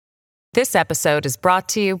This episode is brought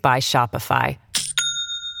to you by Shopify.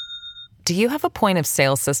 Do you have a point of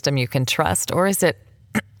sale system you can trust, or is it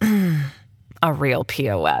a real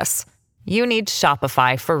POS? You need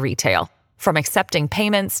Shopify for retail. From accepting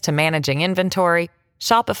payments to managing inventory,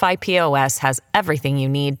 Shopify POS has everything you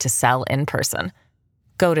need to sell in person.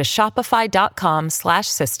 Go to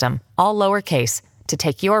shopify.com/system, all lowercase, to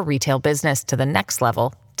take your retail business to the next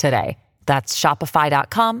level today. That's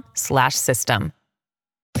shopify.com/system.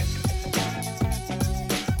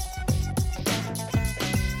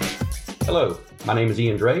 Hello, my name is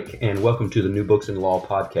Ian Drake, and welcome to the New Books in Law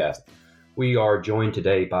podcast. We are joined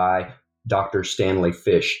today by Dr. Stanley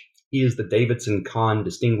Fish. He is the Davidson Kahn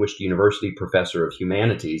Distinguished University Professor of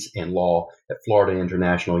Humanities and Law at Florida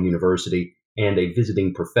International University and a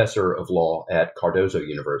visiting professor of law at Cardozo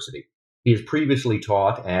University. He has previously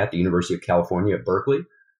taught at the University of California at Berkeley,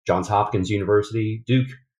 Johns Hopkins University,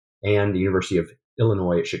 Duke, and the University of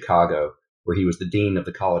Illinois at Chicago, where he was the Dean of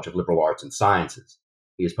the College of Liberal Arts and Sciences.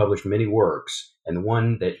 He has published many works, and the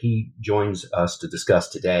one that he joins us to discuss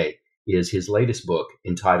today is his latest book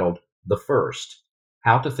entitled The First: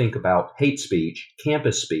 How to Think About Hate Speech,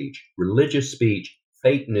 Campus Speech, Religious Speech,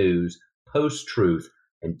 Fake News, Post-Truth,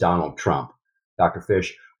 and Donald Trump. Dr.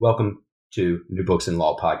 Fish, welcome to New Books in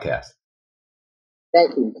Law podcast.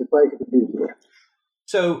 Thank you. It's a pleasure to be here.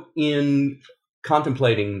 So in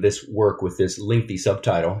contemplating this work with this lengthy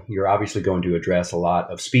subtitle, you're obviously going to address a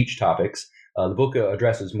lot of speech topics. The book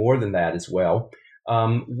addresses more than that as well.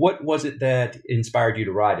 What was it that inspired you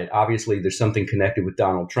to write it? Obviously, there's something connected with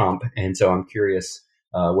Donald Trump, and so I'm curious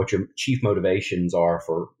what your chief motivations are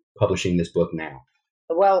for publishing this book now.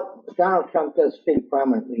 Well, Donald Trump does fit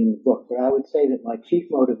prominently in the book, but I would say that my chief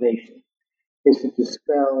motivation is to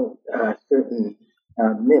dispel certain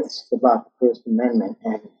myths about the First Amendment.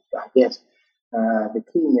 And I guess the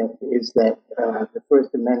key myth is that the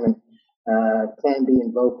First Amendment can be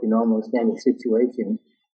invoked in almost any situation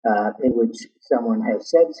in which someone has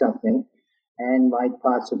said something and might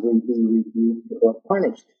possibly be rebuked or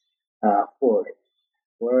punished for it.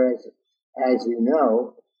 Whereas, as you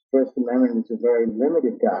know, First Amendment is a very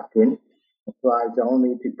limited doctrine, applies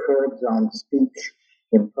only to curbs on speech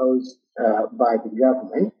imposed by the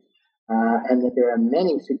government, and that there are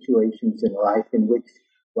many situations in life in which,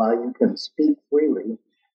 while you can speak freely,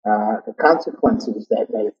 the consequences that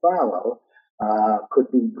may follow could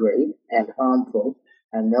be great and harmful,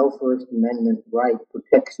 and no First Amendment right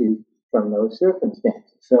protects you from those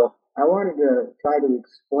circumstances. So I wanted to try to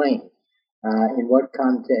explain in what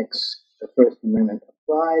context the First Amendment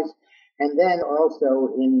applies, and then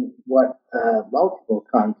also in what multiple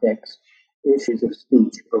contexts issues of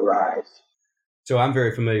speech arise. So I'm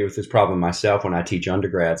very familiar with this problem myself when I teach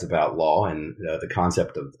undergrads about law and the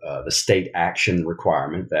concept of the state action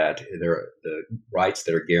requirement, that there are the rights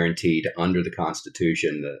that are guaranteed under the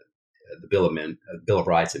Constitution, the Bill of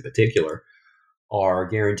Rights in particular, are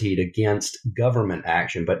guaranteed against government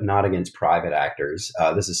action, but not against private actors.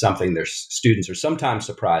 This is something their students are sometimes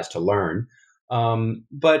surprised to learn.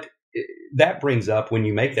 But that brings up, when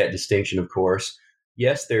you make that distinction, of course,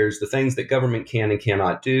 yes, there's the things that government can and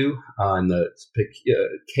cannot do, and the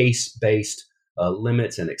case-based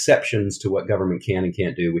limits and exceptions to what government can and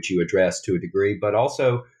can't do, which you address to a degree. But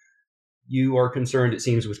also, you are concerned, it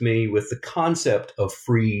seems with me, with the concept of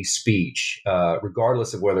free speech,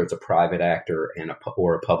 regardless of whether it's a private actor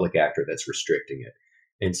or a public actor that's restricting it.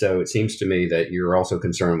 And so it seems to me that you're also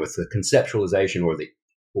concerned with the conceptualization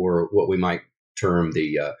or what we might term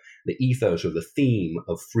the ethos or the theme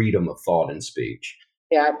of freedom of thought and speech.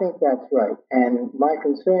 Yeah, I think that's right. And my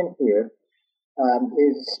concern here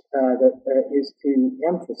is to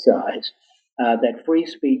emphasize that free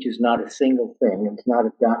speech is not a single thing. It's not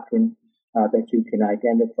a doctrine that you can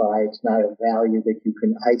identify. It's not a value that you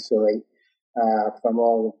can isolate from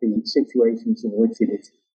all of the situations in which it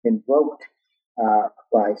is invoked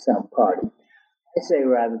by some party. I say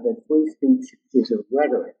rather that free speech is a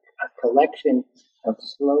rhetoric, a collection of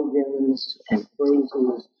slogans and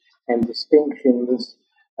phrases and distinctions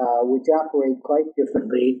which operate quite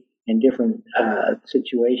differently in different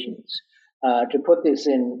situations. To put this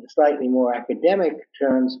in slightly more academic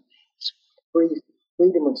terms,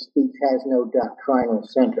 freedom of speech has no doctrinal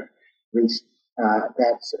center. At least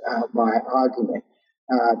that's my argument.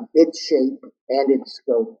 Its shape and its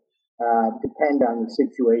scope depend on the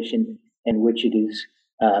situation in which it is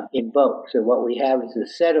invoked. So what we have is a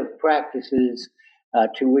set of practices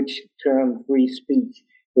to which term free speech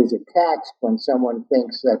is attached when someone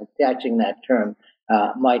thinks that attaching that term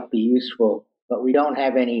might be useful, but we don't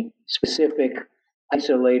have any specific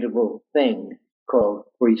isolatable thing called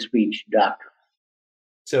free speech doctrine.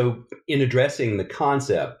 So, in addressing the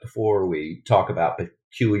concept, before we talk about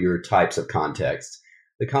peculiar types of contexts,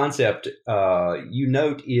 the concept you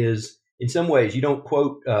note is, in some ways, you don't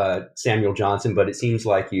quote Samuel Johnson, but it seems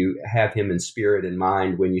like you have him in spirit and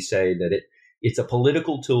mind when you say that it's a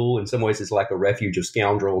political tool. In some ways, it's like a refuge of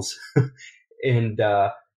scoundrels, and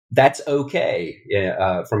that's okay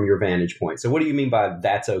from your vantage point. So, what do you mean by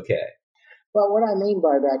that's okay? Well, what I mean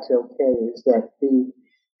by that's okay is that the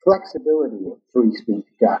flexibility of free speech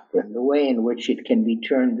doctrine, the way in which it can be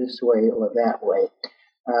turned this way or that way,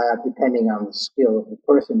 depending on the skill of the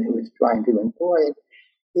person who is trying to employ it,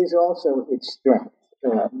 is also its strength,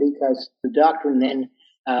 because the doctrine then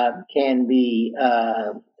can be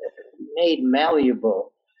made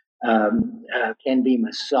malleable, can be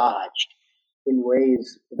massaged in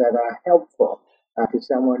ways that are helpful to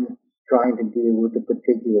someone trying to deal with a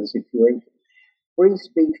particular situation. Free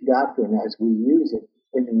speech doctrine, as we use it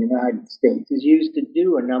in the United States, is used to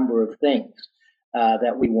do a number of things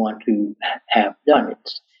that we want to have done.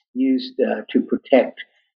 It's used to protect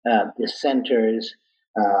dissenters.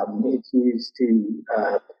 It's used to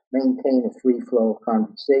maintain a free flow of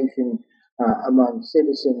conversation among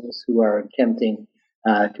citizens who are attempting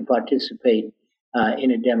to participate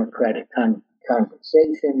in a democratic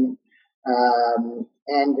conversation.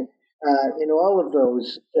 And in all of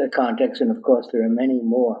those contexts, and of course there are many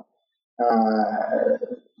more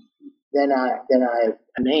than I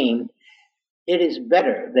named, it is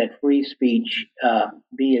better that free speech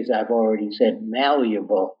be, as I've already said,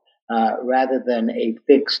 malleable rather than a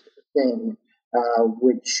fixed thing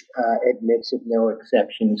which admits of no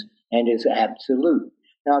exceptions and is absolute.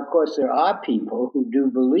 Now, of course, there are people who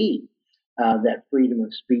do believe that freedom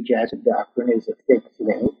of speech as a doctrine is a fixed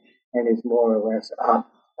thing and is more or less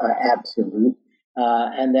absolute,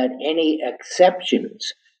 and that any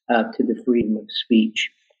exceptions to the freedom of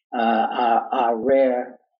speech are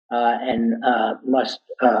rare and must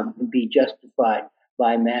be justified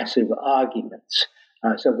by massive arguments.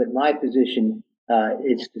 So that my position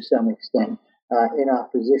is to some extent in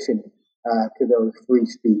opposition to those free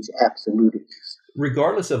speech absolutists.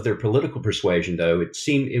 Regardless of their political persuasion, though,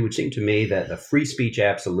 it would seem to me that the free speech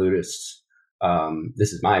absolutists,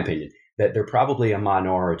 this is my opinion, that they're probably a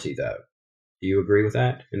minority, though. Do you agree with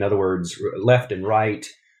that? In other words, left and right,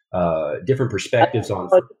 different perspectives on.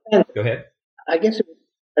 Go ahead. I guess it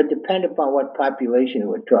would depend upon what population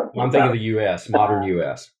we're talking about. I'm thinking of the U.S., modern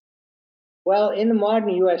U.S. Well, in the modern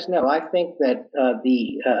U.S., no. I think that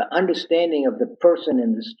the understanding of the person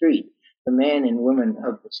in the street, the man and woman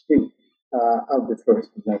of the street of the First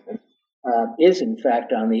Amendment, is in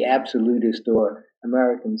fact on the absolutist or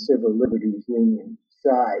American Civil Liberties Union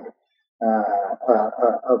side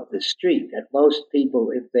of the street. That most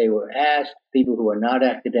people, if they were asked, people who are not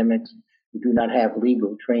academics, who do not have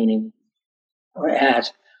legal training, or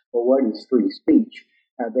asked, well, what is free speech?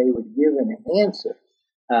 They would give an answer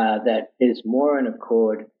that is more in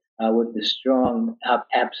accord with the strong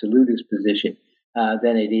absolutist position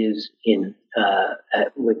than it is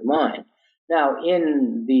with mine. Now,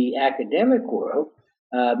 in the academic world,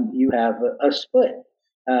 you have a split,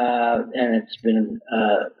 and it's been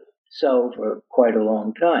so for quite a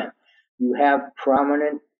long time. You have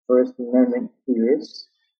prominent First Amendment theorists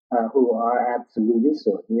who are absolutists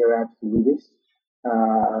or near absolutists,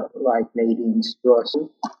 like Nadine Strawson,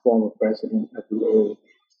 former president of the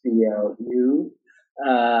ACLU,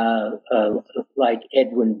 like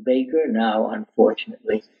Edwin Baker, now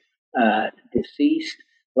unfortunately deceased,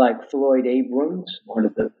 like Floyd Abrams, one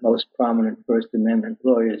of the most prominent First Amendment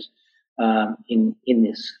lawyers in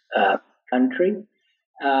this country.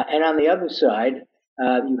 And on the other side,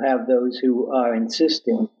 you have those who are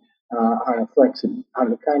insisting on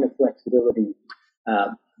the kind of flexibility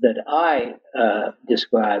that I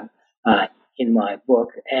describe in my book,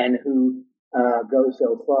 and who go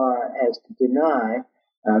so far as to deny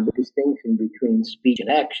the distinction between speech and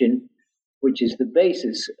action, which is the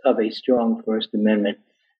basis of a strong First Amendment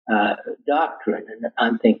doctrine. And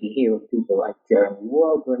I'm thinking here of people like Jeremy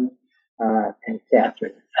Waldron and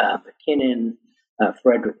Catherine McKinnon,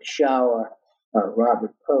 Frederick Schauer,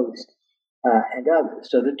 Robert Post, and others.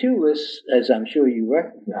 So the two lists, as I'm sure you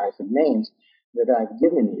recognize, of names that I've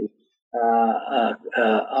given you are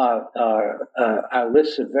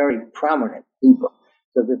lists of very prominent people,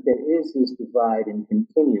 so that there is this divide and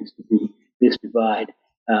continues to be this divide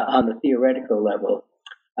on the theoretical level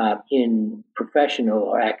in professional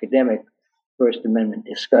or academic First Amendment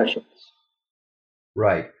discussions.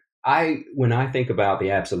 Right. When I think about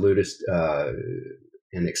the absolutist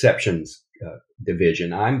and exceptions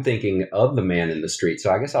division, I'm thinking of the man in the street.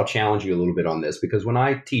 So I guess I'll challenge you a little bit on this, because when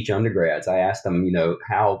I teach undergrads, I ask them,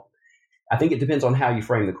 how I think it depends on how you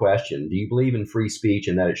frame the question. Do you believe in free speech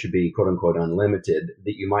and that it should be, quote unquote, unlimited,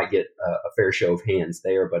 that you might get a fair show of hands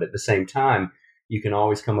there? But at the same time, you can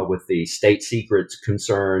always come up with the state secrets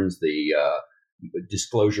concerns, the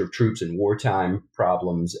disclosure of troops in wartime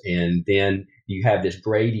problems. And then you have this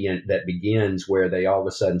gradient that begins where they all of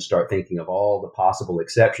a sudden start thinking of all the possible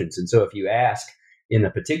exceptions. And so if you ask in a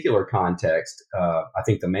particular context, I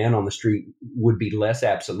think the man on the street would be less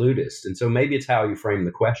absolutist. And so maybe it's how you frame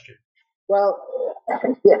the question. Well,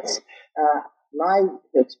 yes. My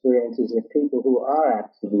experience is that people who are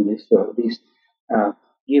absolutists, or at least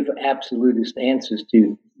give absolutist answers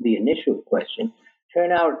to the initial question,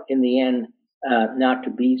 turn out in the end not to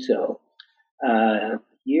be so.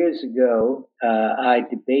 Years ago, I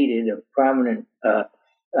debated a prominent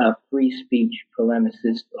free speech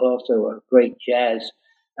polemicist, also a great jazz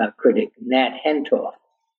critic, Nat Hentoff.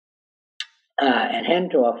 And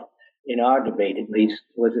Hentoff, in our debate at least,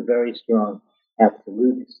 was a very strong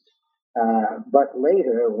absolutist. But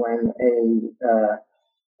later, when a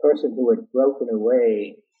person who had broken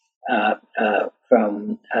away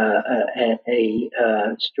from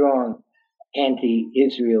a strong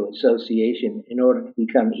anti-Israel association in order to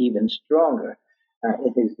become even stronger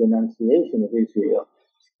in his denunciation of Israel,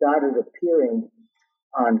 started appearing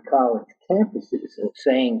on college campuses and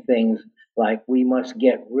saying things like, we must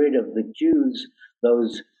get rid of the Jews,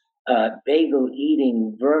 those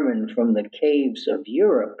bagel-eating vermin from the caves of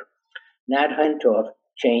Europe. Nat Hentoff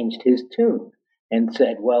changed his tune and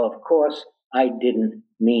said, well, of course, I didn't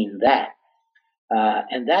mean that.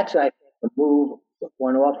 And that's, I think, a move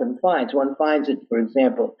one often finds. One finds it, for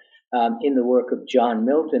example, in the work of John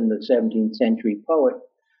Milton, the 17th century poet,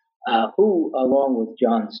 who, along with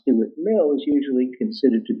John Stuart Mill, is usually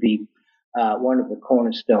considered to be one of the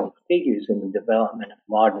cornerstone figures in the development of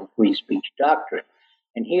modern free speech doctrine.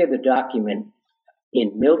 And here the document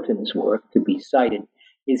in Milton's work to be cited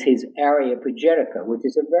is his Areopagitica, which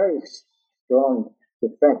is a very strong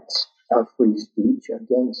defense of free speech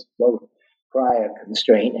against both prior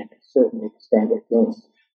constraint and, to a certain extent, against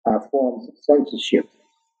forms of censorship.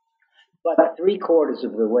 But 3/4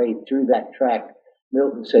 of the way through that tract,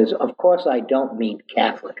 Milton says, of course I don't mean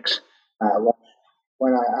Catholics,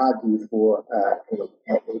 when I argue for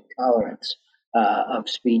a tolerance of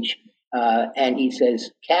speech. And he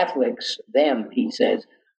says, Catholics, them, he says,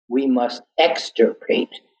 we must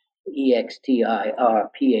extirpate, extirpate,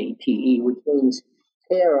 which means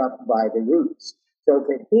tear up by the roots. So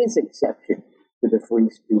that his exception to the free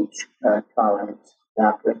speech tolerance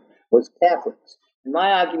doctrine was Catholics. And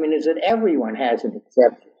my argument is that everyone has an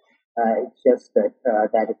exception. It's just that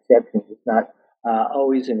that exception is not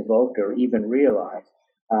always invoked or even realized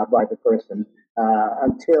by the person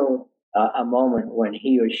until a moment when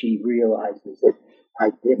he or she realizes that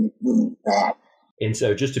I didn't mean that. And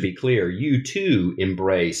so, just to be clear, you too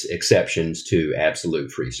embrace exceptions to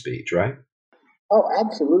absolute free speech, right? Oh,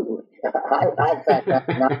 absolutely.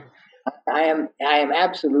 I am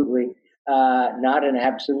absolutely not an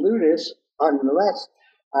absolutist unless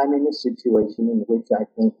I'm in a situation in which I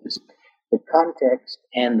think the context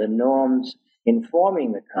and the norms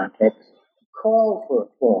informing the context call for a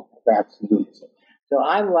form of absolutism. So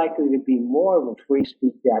I'm likely to be more of a free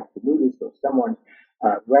speech absolutist or someone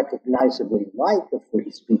recognizably like a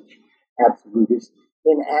free speech absolutist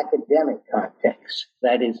in academic contexts.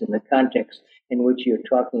 That is, in the context in which you're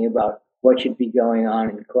talking about what should be going on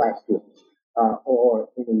in classrooms or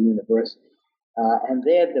in a university. And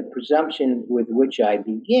there, the presumption with which I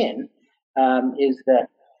begin is that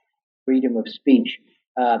freedom of speech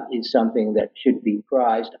is something that should be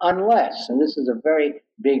prized unless, and this is a very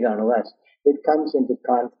big unless, it comes into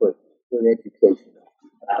conflict with educational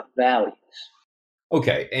values.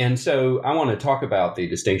 Okay, and so I want to talk about the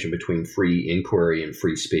distinction between free inquiry and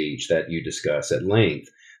free speech that you discuss at length.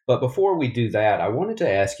 But before we do that, I wanted to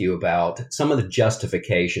ask you about some of the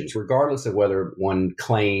justifications, regardless of whether one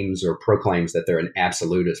claims or proclaims that they're an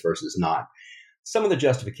absolutist versus not. Some of the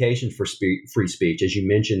justifications for free speech, as you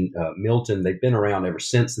mentioned, Milton, they've been around ever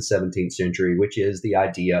since the 17th century, which is the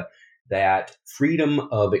idea that freedom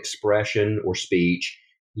of expression or speech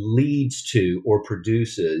leads to or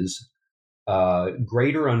produces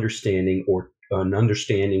greater understanding or an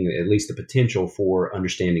understanding, at least the potential for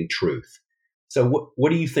understanding truth. So what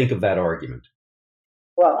do you think of that argument?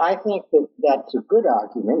 Well, I think that that's a good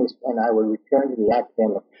argument, and I will return to the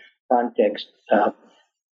academic context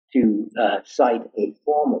to cite a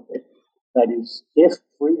form of it. That is, if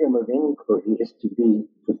freedom of inquiry is to be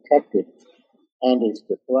protected and is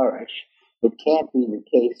to flourish, it can't be the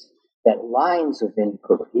case that lines of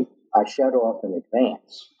inquiry are shut off in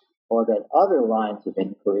advance, or that other lines of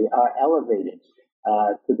inquiry are elevated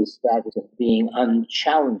to the status of being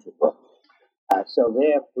unchallengeable. So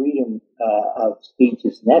their freedom of speech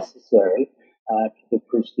is necessary to the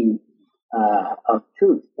pursuit of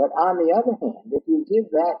truth. But on the other hand, if you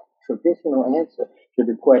give that traditional answer to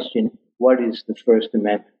the question, what is the First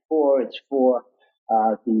Amendment for? It's for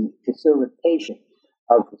the facilitation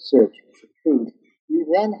of the search for truth. You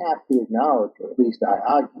then have to acknowledge, or at least I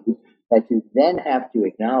argue, that you then have to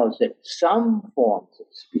acknowledge that some forms of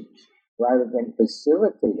speech, rather than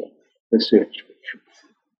facilitating the search for truth,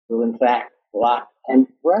 will in fact block and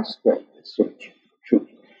frustrate the search for truth.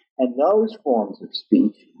 And those forms of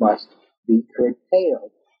speech must be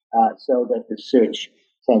curtailed so that the search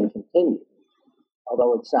can continue.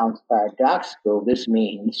 Although it sounds paradoxical, this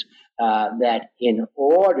means that in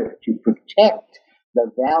order to protect the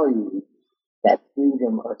value that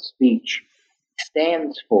freedom of speech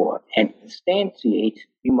stands for and instantiates,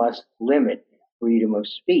 you must limit freedom of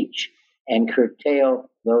speech and curtail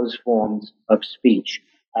those forms of speech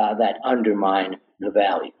that undermine the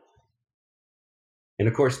value. And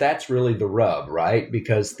of course, that's really the rub, right?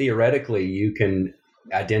 Because theoretically, you can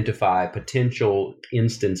identify potential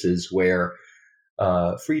instances where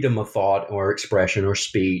freedom of thought or expression or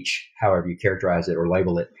speech, however you characterize it or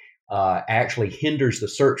label it, actually hinders the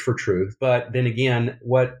search for truth. But then again,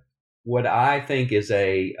 what I think is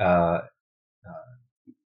a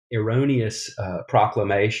erroneous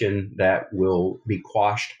proclamation that will be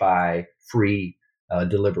quashed by free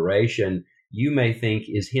deliberation, you may think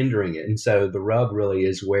is hindering it. And so the rub really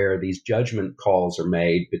is where these judgment calls are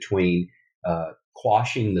made between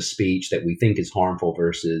quashing the speech that we think is harmful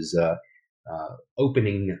versus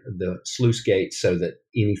opening the sluice gates so that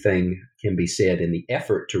anything can be said in the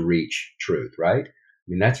effort to reach truth, right? I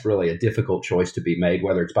mean, that's really a difficult choice to be made,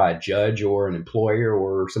 whether it's by a judge or an employer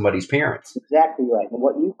or somebody's parents. Exactly right. And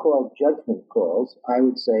what you call judgment calls, I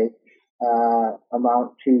would say,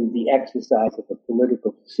 amount to the exercise of a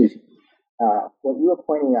political decision. What you are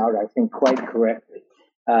pointing out, I think quite correctly,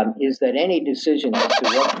 is that any decision as to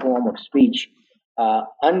what form of speech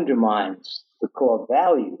undermines the core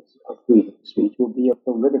values of freedom of speech will be a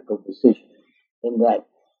political decision, in that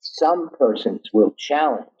some persons will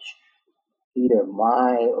challenge either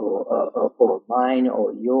my or mine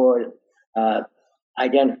or your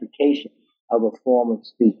identification of a form of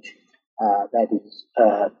speech that is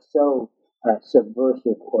so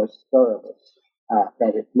subversive or scurrilous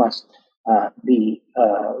that it must be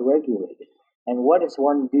regulated. And what does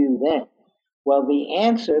one do then? Well, the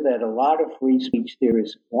answer that a lot of free speech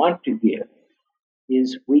theorists want to give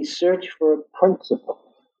is we search for a principle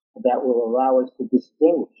that will allow us to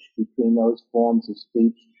distinguish between those forms of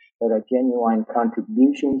speech that are genuine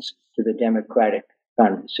contributions to the democratic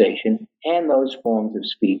conversation and those forms of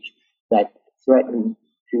speech that threaten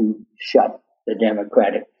to shut the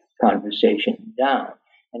democratic conversation down.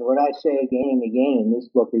 And what I say again and again in this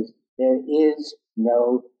book is there is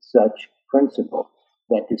no such principle,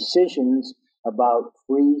 that decisions about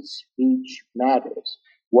free speech matters,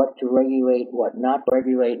 what to regulate, what not to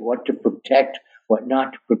regulate, what to protect, what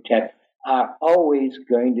not to protect, are always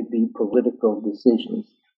going to be political decisions,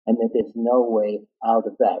 and that there's no way out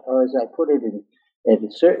of that. Or as I put it at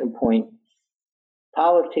a certain point,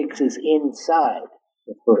 politics is inside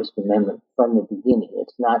the First Amendment from the beginning.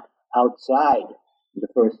 It's not outside the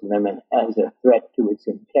First Amendment as a threat to its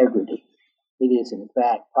integrity. It is, in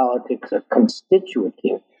fact, politics are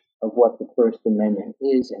constitutive of what the First Amendment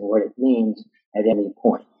is and what it means at any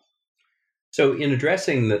point. So in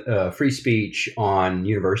addressing the free speech on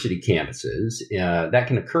university campuses, that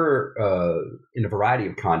can occur in a variety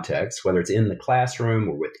of contexts, whether it's in the classroom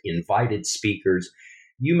or with invited speakers.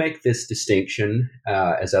 You make this distinction,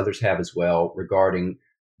 as others have as well, regarding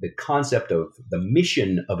the concept of the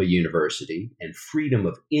mission of a university and freedom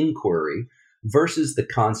of inquiry versus the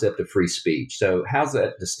concept of free speech. So how's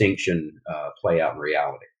that distinction play out in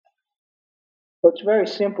reality? Well, it's very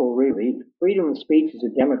simple, really. Freedom of speech is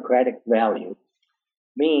a democratic value,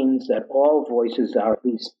 means that all voices are at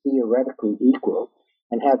least theoretically equal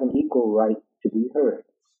and have an equal right to be heard,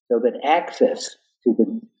 so that access to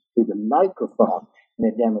the microphone in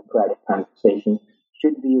a democratic conversation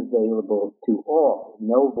should be available to all.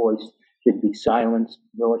 No voice should be silenced,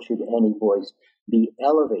 nor should any voice be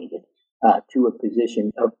elevated to a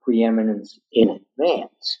position of preeminence in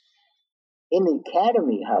advance. In the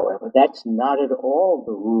academy, however, that's not at all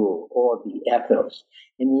the rule or the ethos.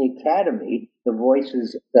 In the academy, the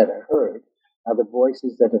voices that are heard are the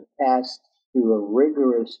voices that have passed through a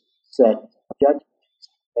rigorous set of judgments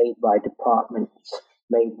made by departments,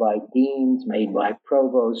 made by deans, made by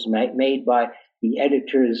provosts, made by the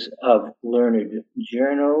editors of learned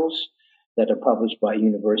journals that are published by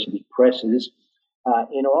university presses,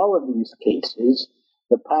 In all of these cases,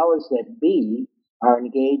 the powers that be are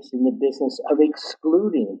engaged in the business of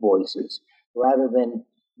excluding voices rather than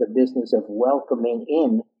the business of welcoming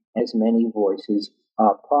in as many voices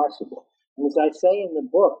are possible. And as I say in the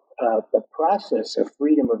book, the process of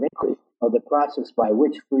freedom of inquiry, or the process by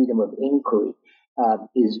which freedom of inquiry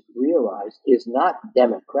is realized, is not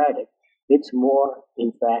democratic. It's more,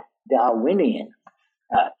 in fact, Darwinian,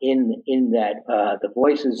 in that the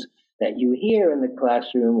voices that you hear in the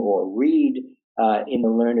classroom or read in the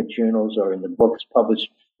learned journals or in the books published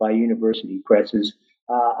by university presses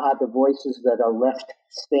are the voices that are left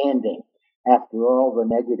standing after all the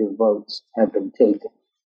negative votes have been taken.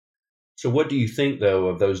 So what do you think, though,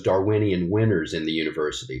 of those Darwinian winners in the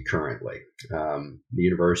university currently? The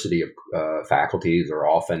university faculties are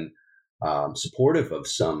often supportive of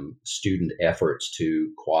some student efforts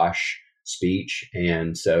to quash speech.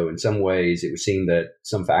 And so in some ways, it would seem that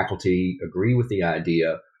some faculty agree with the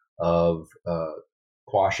idea of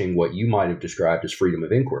quashing what you might have described as freedom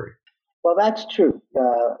of inquiry. Well, that's true.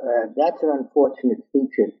 That's an unfortunate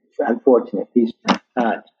feature,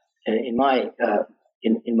 in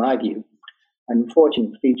my view, an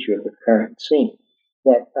unfortunate feature of the current scene,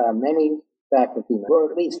 that many faculty,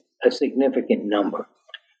 or at least a significant number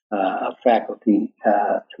of faculty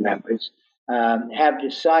members, have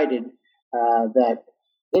decided that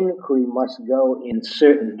inquiry must go in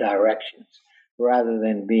certain directions rather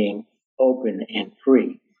than being open and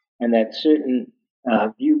free, and that certain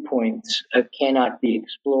viewpoints cannot be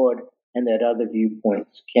explored and that other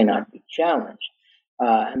viewpoints cannot be challenged.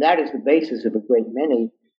 And that is the basis of a great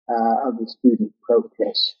many of the student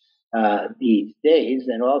protests these days,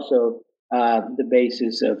 and also the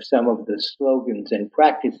basis of some of the slogans and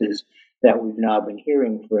practices that we've now been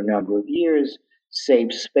hearing for a number of years: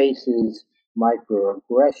 safe spaces,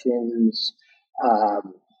 microaggressions,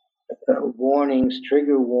 warnings,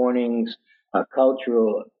 trigger warnings,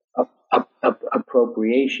 cultural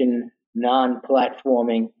appropriation,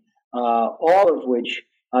 non-platforming, all of which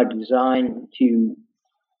are designed to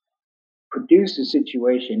produce a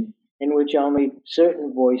situation in which only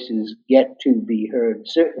certain voices get to be heard,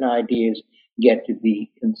 certain ideas get to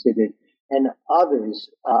be considered, and others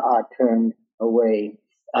are turned away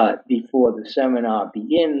before the seminar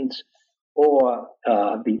begins or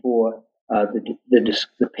before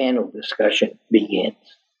the panel discussion begins.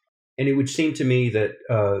 And it would seem to me that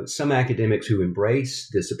some academics who embrace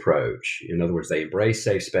this approach, in other words, they embrace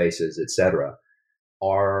safe spaces, etc.,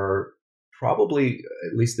 are probably,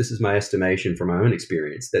 at least this is my estimation from my own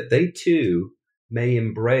experience, that they too may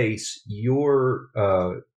embrace your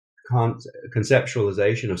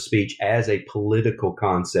conceptualization of speech as a political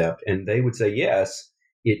concept. And they would say, yes,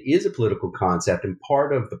 it is a political concept. And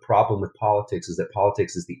part of the problem with politics is that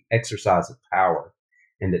politics is the exercise of power,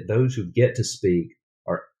 and that those who get to speak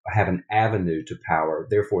have an avenue to power.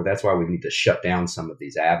 Therefore, that's why we need to shut down some of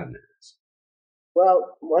these avenues.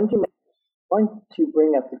 Well, once you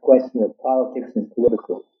bring up the question of politics and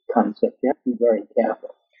political concepts, you have to be very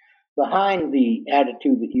careful. Behind the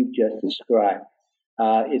attitude that you've just described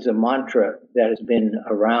is a mantra that has been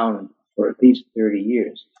around for at least 30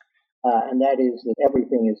 years, and that is that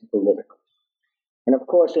everything is political. And of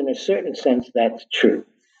course, in a certain sense, that's true.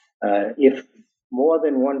 If more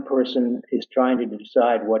than one person is trying to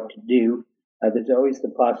decide what to do, there's always the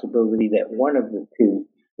possibility that one of the two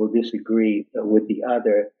will disagree with the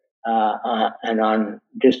other and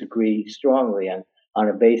disagree strongly on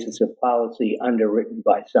a basis of policy underwritten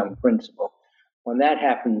by some principle. When that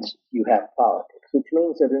happens, you have politics, which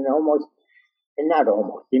means that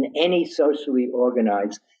in any socially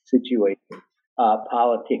organized situation,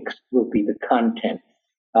 politics will be the content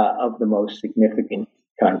of the most significant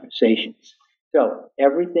conversations. So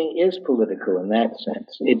everything is political in that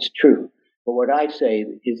sense. It's true. But what I say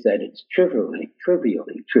is that it's trivially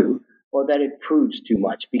true, or that it proves too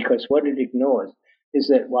much, because what it ignores is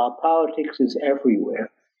that while politics is everywhere,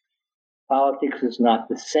 politics is not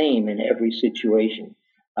the same in every situation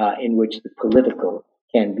in which the political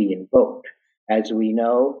can be invoked. As we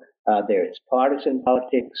know, there is partisan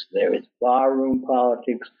politics, there is barroom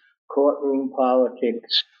politics, courtroom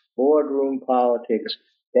politics, boardroom politics,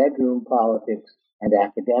 bedroom politics, and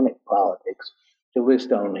academic politics, to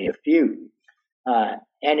list only a few.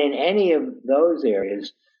 And in any of those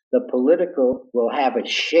areas, the political will have a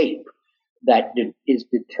shape that is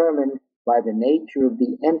determined by the nature of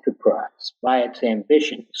the enterprise, by its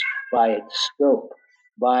ambitions, by its scope,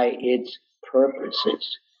 by its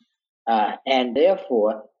purposes. And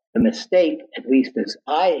therefore, the mistake, at least as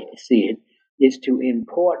I see it, is to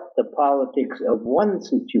import the politics of one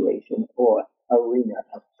situation or arena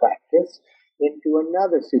of practice into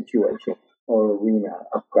another situation or arena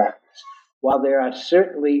of practice. While there are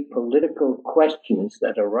certainly political questions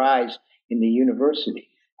that arise in the university,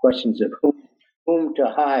 questions of whom to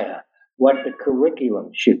hire, what the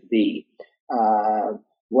curriculum should be,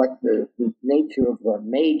 what the nature of a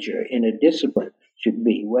major in a discipline should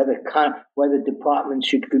be, whether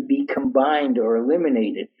departments could be combined or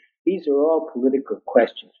eliminated. These are all political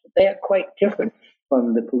questions, but they are quite different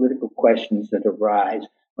from the political questions that arise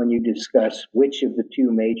when you discuss which of the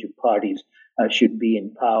two major parties should be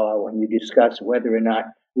in power, when you discuss whether or not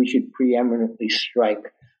we should preeminently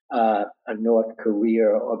strike a North Korea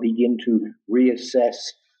or begin to reassess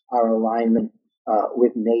our alignment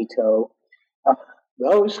with NATO.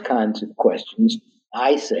 Those kinds of questions,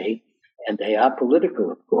 I say, and they are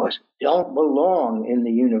political, of course, don't belong in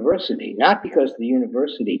the university, not because the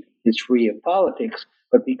university is free of politics,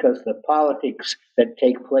 but because the politics that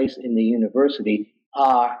take place in the university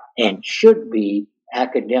are and should be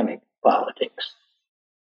academic politics.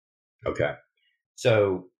 Okay.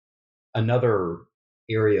 So another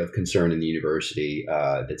area of concern in the university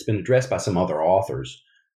that's been addressed by some other authors,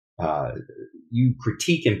 you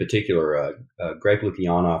critique in particular Greg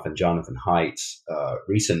Lukianoff and Jonathan Haidt's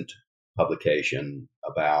recent publication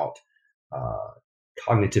about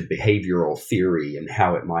cognitive behavioral theory and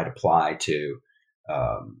how it might apply to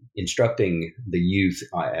instructing the youth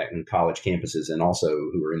in college campuses and also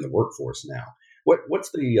who are in the workforce now.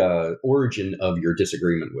 What's the origin of your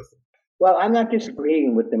disagreement with them? Well, I'm not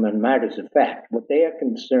disagreeing with them on matters of fact. What they are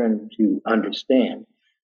concerned to understand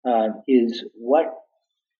is what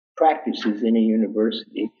practices in a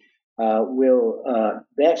university will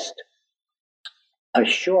best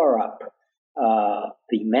shore up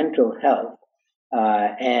the mental health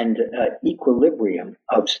and equilibrium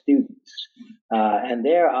of students. And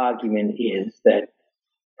their argument is that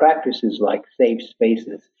practices like safe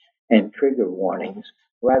spaces and trigger warnings,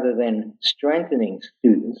 rather than strengthening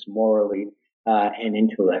students morally and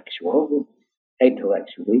intellectually,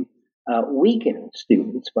 weaken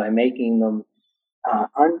students by making them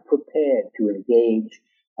unprepared to engage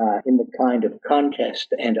in the kind of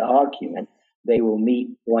contest and argument they will meet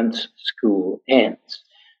once school ends.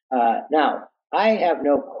 Now, I have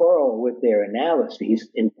no quarrel with their analyses,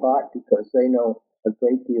 in part because they know a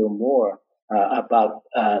great deal more about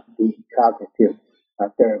the cognitive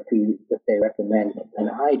therapy that they recommend than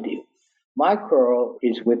I do. My quarrel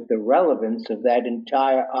is with the relevance of that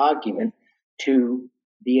entire argument to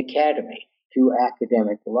the academy, to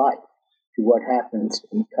academic life, to what happens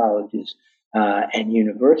in colleges and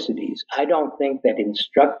universities. I don't think that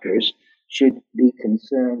instructors should be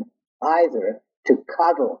concerned either to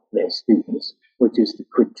coddle their students, which is the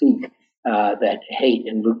critique that Haidt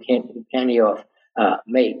and Lukianoff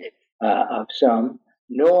make of some,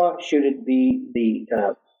 nor should it be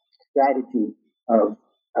the strategy of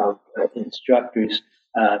instructors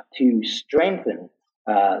to strengthen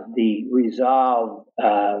the resolve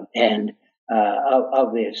and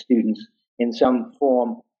of their students in some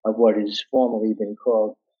form of what has formerly been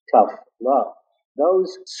called tough love.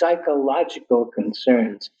 Those psychological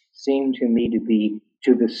concerns seem to me to be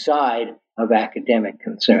to the side of academic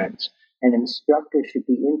concerns. An instructor should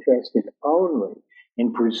be interested only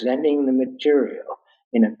in presenting the material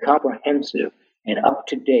in a comprehensive and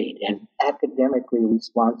up-to-date and academically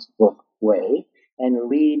responsible way and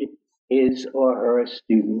lead his or her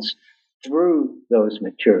students through those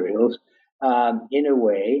materials in a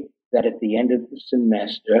way that at the end of the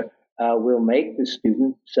semester will make the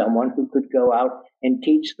student someone who could go out and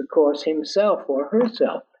teach the course himself or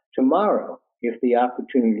herself tomorrow if the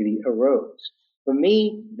opportunity arose. For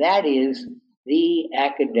me, that is the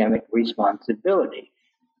academic responsibility.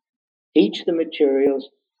 Teach the materials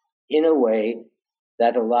in a way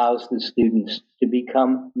that allows the students to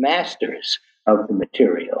become masters of the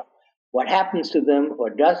material. What happens to them or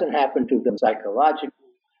doesn't happen to them psychologically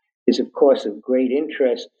is, of course, of great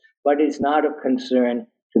interest, but is not of concern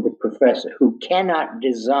to the professor, who cannot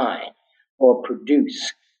design or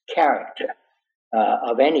produce character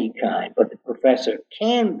of any kind, but the professor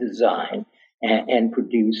can design and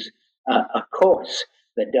produce a course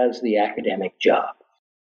that does the academic job.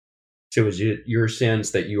 So is it your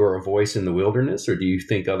sense that you are a voice in the wilderness, or do you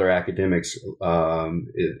think other academics,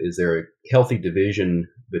 is there a healthy division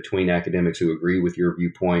between academics who agree with your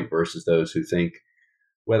viewpoint versus those who think,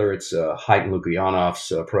 whether it's Haidt and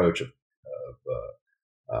Lukianoff's approach of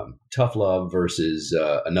tough love versus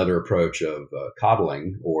another approach of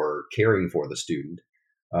coddling or caring for the student?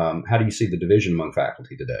 How do you see the division among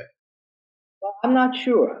faculty today? Well, I'm not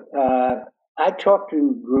sure. I talk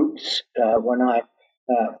to groups when I,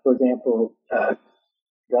 for example,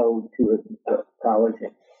 go to a college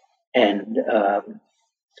and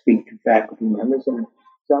speak to faculty members, and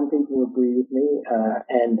some people agree with me,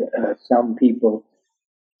 and some people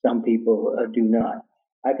do not.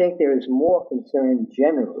 I think there is more concern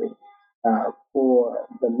generally for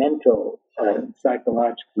the mental,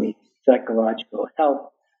 psychological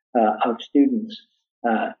health of students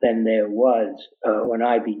than there was when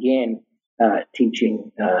I began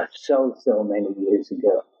teaching so many years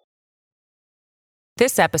ago.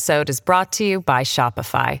 This episode is brought to you by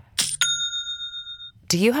Shopify.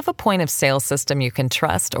 Do you have a point of sale system you can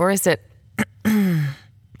trust, or is it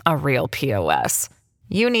a real POS?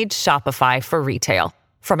 You need Shopify for retail.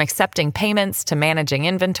 From accepting payments to managing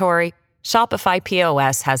inventory, Shopify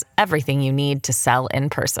POS has everything you need to sell in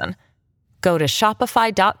person. Go to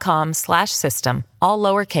shopify.com/system, all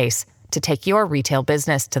lowercase, to take your retail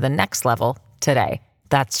business to the next level today.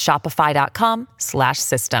 That's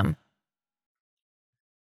shopify.com/system.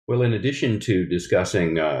 Well, in addition to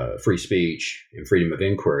discussing free speech and freedom of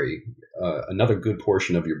inquiry, another good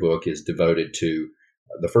portion of your book is devoted to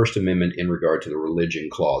the First Amendment in regard to the religion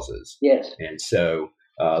clauses. Yes. And so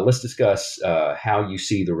let's discuss how you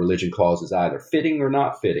see the religion clauses either fitting or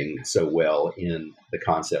not fitting so well in the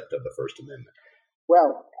concept of the First Amendment.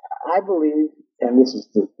 Well, I believe, and this is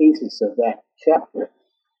the thesis of that chapter,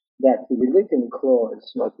 that the religion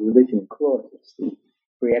clause, or the religion clauses, the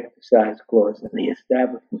free exercise clause and the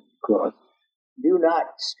establishment clause, do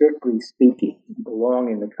not, strictly speaking, belong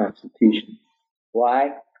in the Constitution.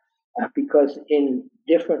 Why? Because in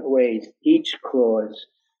different ways, each clause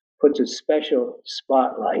puts a special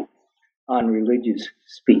spotlight on religious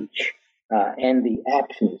speech and the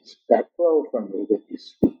actions that flow from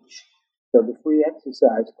religious speech. So the free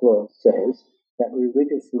exercise clause says that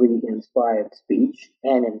religiously inspired speech,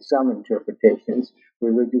 and in some interpretations,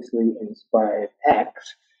 religiously inspired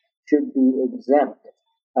acts, should be exempt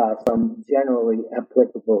from generally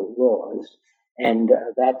applicable laws. And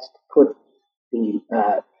that's to put the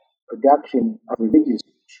production of religious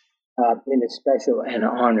speech in a special and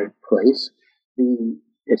honored place. The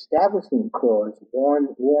Establishment Clause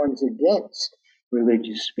warns against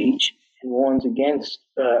religious speech and warns against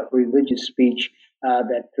religious speech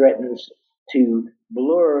that threatens to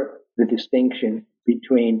blur the distinction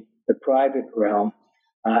between the private realm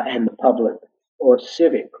and the public or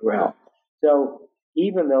civic realm. So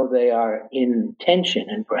even though they are in tension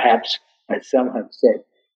and perhaps, as some have said,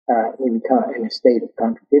 in a state of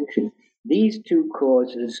contradiction, these two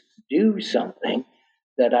clauses do something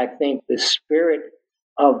that I think the spirit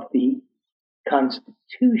of the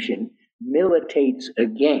Constitution militates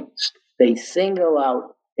against. They single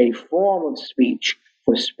out a form of speech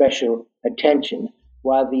for special attention,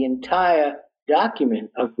 while the entire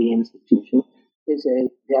document of the institution is a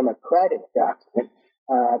democratic document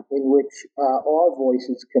in which all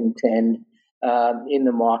voices contend in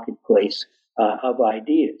the marketplace of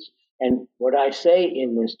ideas. And what I say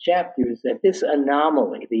in this chapter is that this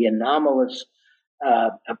anomaly, the anomalous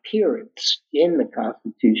appearance in the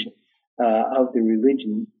Constitution of the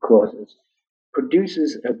religion clauses,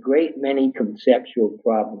 produces a great many conceptual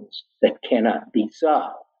problems that cannot be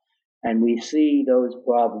solved. And we see those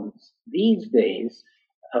problems these days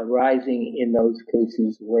arising in those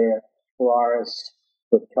cases where florists,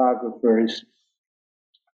 photographers,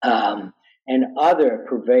 and other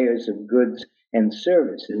purveyors of goods and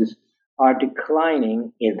services are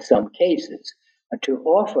declining in some cases to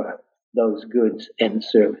offer those goods and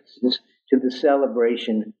services to the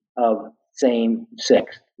celebration of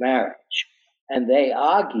same-sex marriage. And they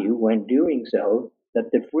argue, when doing so,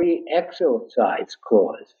 that the free exercise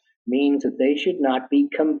clause means that they should not be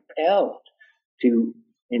compelled to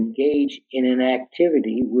engage in an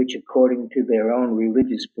activity which, according to their own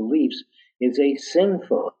religious beliefs, is a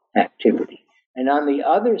sinful activity. And on the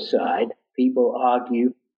other side, people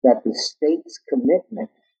argue that the state's commitment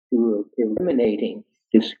to eliminating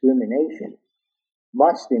discrimination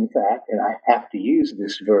must, in fact, and I have to use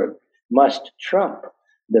this verb, must trump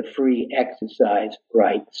the free exercise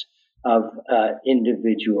rights of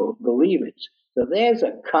individual believers. So there's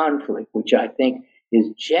a conflict which I think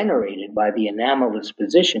is generated by the anomalous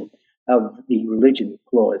position of the religion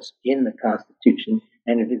clause in the Constitution.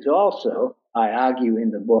 And it is also, I argue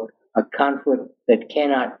in the book, a conflict that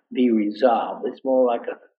cannot be resolved. It's more like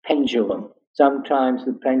a pendulum. Sometimes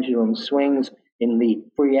the pendulum swings in the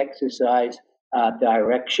free exercise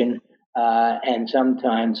direction, and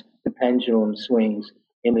sometimes the pendulum swings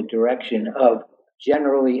in the direction of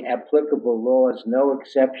generally applicable laws, no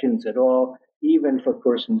exceptions at all, even for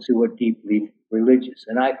persons who are deeply religious.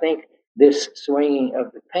 And I think this swinging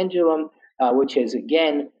of the pendulum, which has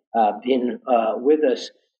again been with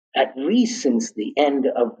us at least since the end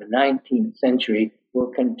of the 19th century,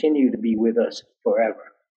 will continue to be with us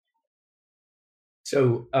forever.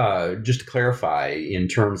 So, just to clarify, in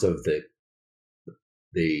terms of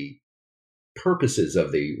the purposes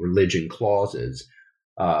of the religion clauses,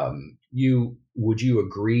 would you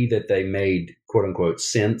agree that they made quote unquote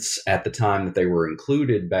sense at the time that they were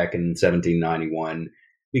included back in 1791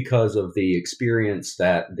 because of the experience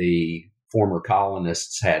that the former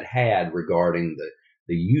colonists had regarding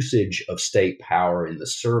the usage of state power in the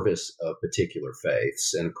service of particular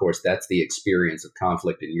faiths? And of course, that's the experience of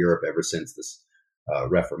conflict in Europe ever since this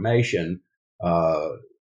Reformation.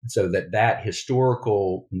 So that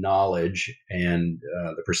historical knowledge and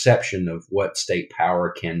the perception of what state power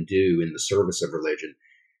can do in the service of religion,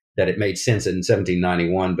 that it made sense in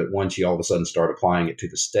 1791, but once you all of a sudden start applying it to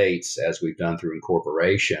the states, as we've done through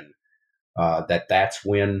incorporation, that's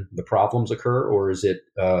when the problems occur? Or is it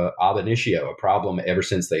ab initio, a problem ever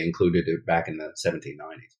since they included it back in the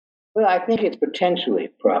 1790s? Well, I think it's potentially a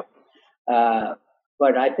problem.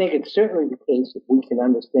 But I think it's certainly the case that we can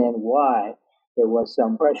understand why there was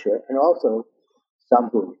some pressure, and also some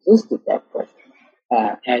who resisted that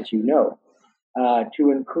pressure, as you know, to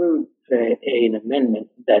include an amendment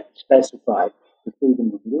that specified the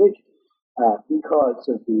freedom of religion, because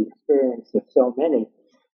of the experience of so many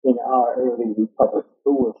in our early republic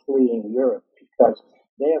who were fleeing Europe because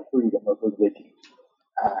their freedom of religion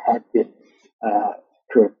had been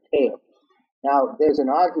curtailed. Now, there's an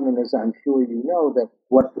argument, as I'm sure you know, that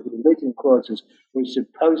what the religion clauses were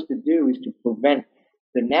supposed to do is to prevent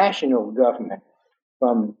the national government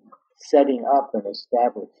from setting up an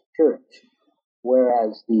established church,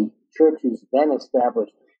 whereas the churches then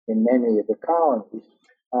established in many of the colonies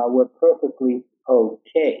were perfectly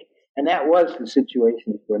okay. And that was the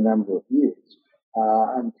situation for a number of years,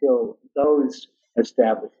 until those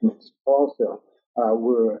establishments also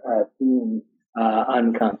were deemed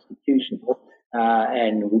unconstitutional,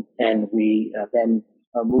 and we then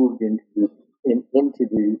moved into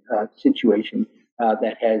the situation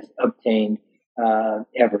that has obtained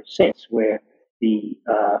ever since, where the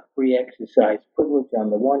free exercise privilege on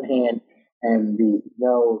the one hand and the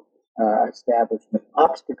no establishment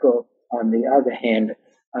obstacle on the other hand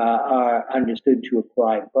are understood to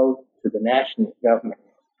apply both to the national government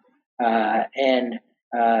and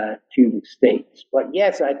to the states. But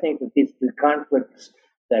yes, I think that it's the conflicts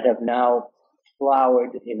that have now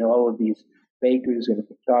flowered in all of these bakers and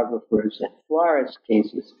photographers and florist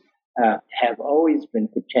cases have always been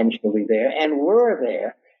potentially there, and were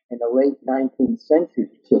there in the late 19th century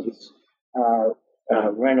case,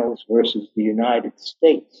 Reynolds versus the United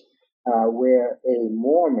States, where a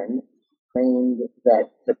Mormon claimed that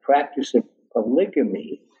the practice of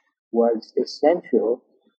polygamy was essential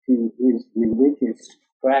to his religious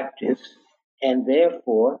practice, and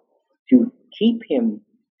therefore to keep him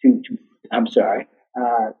to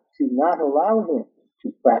not allow him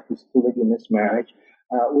to practice polygamous marriage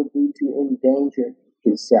would be to endanger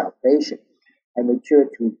his salvation. And the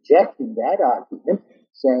church rejected that argument,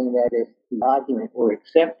 saying that if the argument were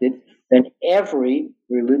accepted, then every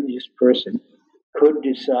religious person could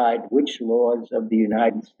decide which laws of the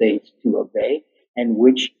United States to obey and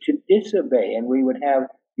which to disobey. And we would have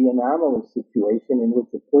the anomalous situation in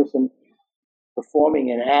which a person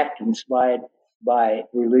performing an act inspired by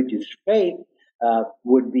religious faith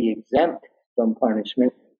would be exempt from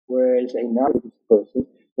punishment, whereas a non-religious person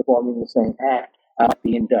performing the same act would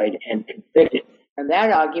be indicted and convicted. And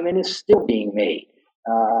that argument is still being made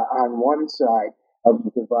on one side of the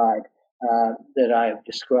divide that I have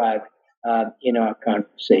described in our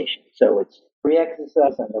conversation. So it's free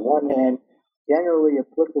exercise on the one hand, generally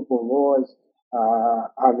applicable laws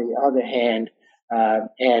on the other hand,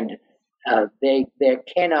 and there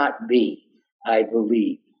cannot be, I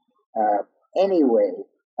believe, any way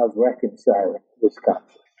of reconciling this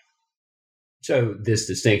conflict. So this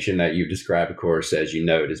distinction that you've described, of course, as you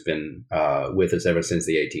note, has been with us ever since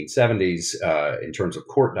the 1870s in terms of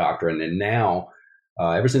court doctrine. And now,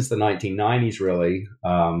 ever since the 1990s, really,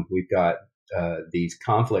 we've got these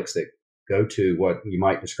conflicts that go to what you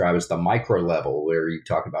might describe as the micro level, where you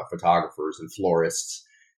talk about photographers and florists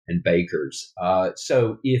and bakers.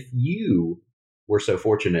 So if you were so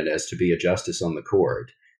fortunate as to be a justice on the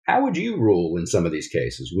court, how would you rule in some of these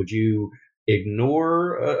cases? Would you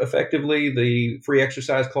ignore effectively the free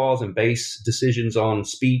exercise clause and base decisions on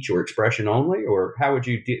speech or expression only? Or how would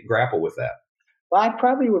you grapple with that? Well, I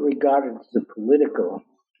probably would regard it as a political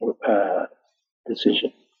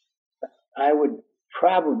decision. I would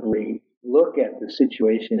probably look at the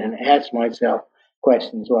situation and ask myself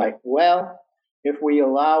questions like, well, if we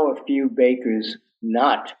allow a few bakers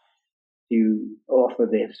not to offer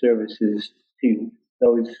their services to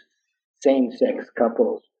those same-sex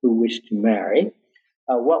couples who wish to marry,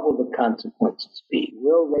 what will the consequences be?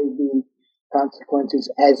 Will they be consequences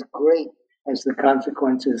as great as the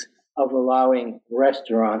consequences of allowing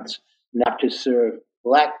restaurants not to serve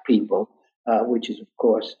black people, which is,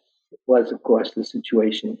 was of course the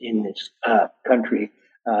situation in this country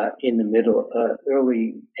in the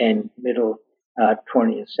early and middle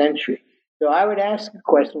 20th century. So I would ask the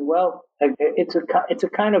question. Well, it's a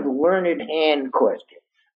kind of learned hand question.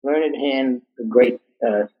 Learned Hand, the great,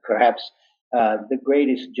 perhaps the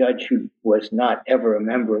greatest judge who was not ever a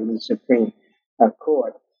member of the Supreme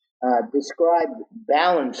Court, described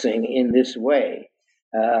balancing in this way.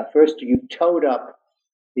 First, you toed up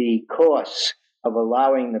the costs of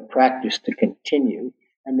allowing the practice to continue,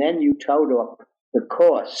 and then you toed up the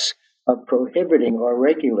costs of prohibiting or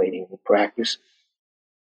regulating the practice,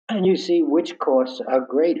 and you see which costs are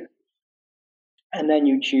greater. And then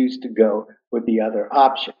you choose to go with the other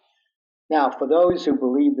option. Now, for those who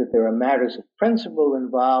believe that there are matters of principle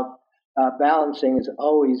involved, balancing is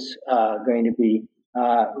always going to be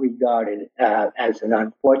regarded as an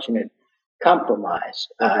unfortunate compromise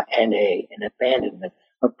and an abandonment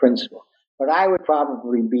of principle. But I would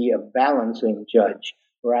probably be a balancing judge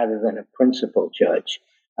rather than a principle judge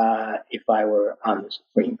if I were on the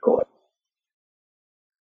Supreme Court.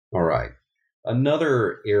 All right.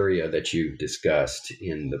 Another area that you've discussed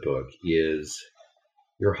in the book is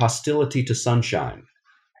your hostility to sunshine.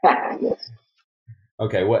 Yes.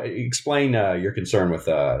 Okay, well, explain your concern with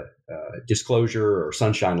disclosure or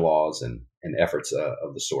sunshine laws and efforts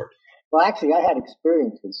of the sort. Well, actually, I had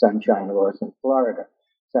experience with sunshine laws in Florida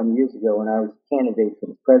some years ago when I was a candidate for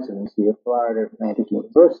the presidency of Florida Atlantic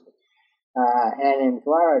University. And in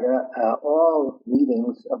Florida, all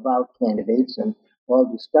meetings about candidates and all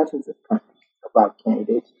discussions about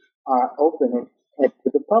candidates are open to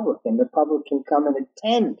the public, and the public can come and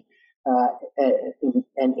attend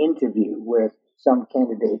an interview where some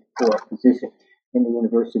candidate for a position in the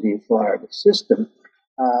University of Florida system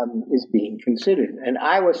is being considered. And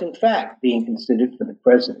I was, in fact, being considered for the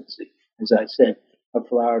presidency, as I said, of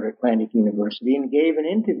Florida Atlantic University, and gave an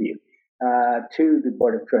interview to the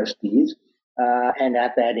Board of Trustees. And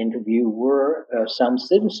at that interview were some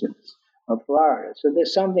citizens of Florida. So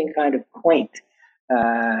there's something kind of quaint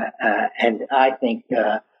and I think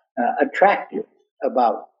attractive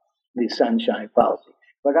about the sunshine policy.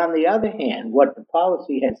 But on the other hand, what the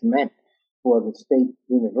policy has meant for the state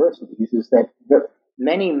universities is that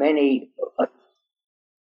many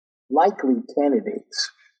likely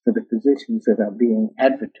candidates for the positions that are being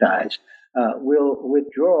advertised will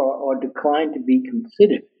withdraw or decline to be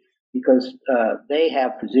considered because they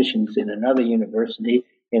have positions in another university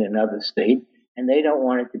in another state, and they don't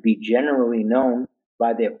want it to be generally known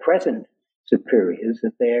by their present superiors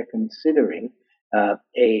that they are considering a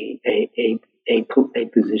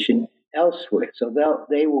position elsewhere. So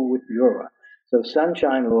they will withdraw. So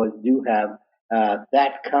sunshine laws do have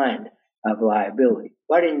that kind of liability.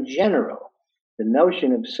 But in general, the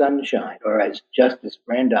notion of sunshine, or as Justice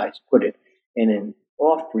Brandeis put it in an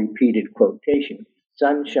oft-repeated quotation,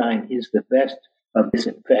 sunshine is the best of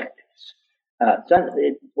disinfectants.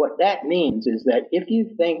 What that means is that if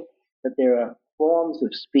you think that there are forms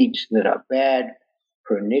of speech that are bad,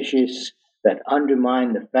 pernicious, that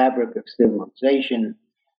undermine the fabric of civilization,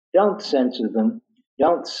 don't censor them,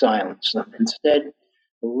 don't silence them. Instead,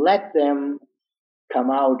 let them come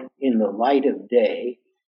out in the light of day,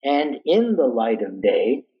 and in the light of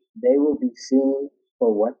day, they will be seen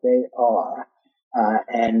for what they are,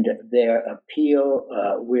 and their appeal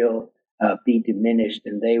will be diminished,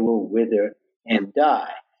 and they will wither and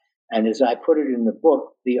die. And as I put it in the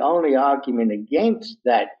book, the only argument against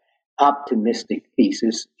that optimistic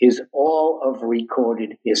thesis is all of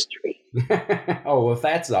recorded history. Oh, well, if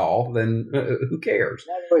that's all, then who cares?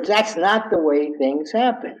 In other words, that's not the way things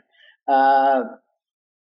happen.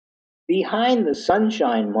 Behind the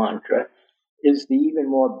sunshine mantra is the even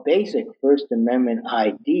more basic First Amendment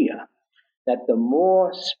idea that the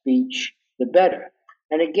more speech, the better.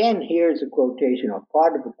 And again, here's a quotation, or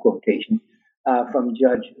part of a quotation, from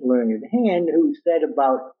Judge Learned Hand, who said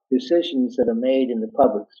about decisions that are made in the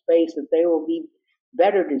public space that they will be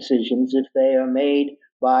better decisions if they are made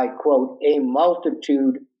by, quote, a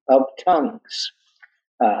multitude of tongues,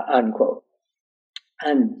 unquote.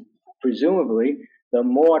 And presumably, the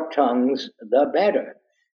more tongues, the better.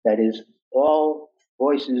 That is, all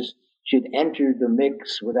voices should enter the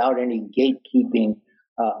mix without any gatekeeping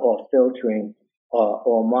or filtering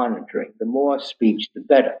or monitoring. The more speech, the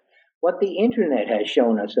better. What the internet has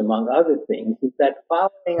shown us, among other things, is that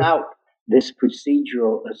following out this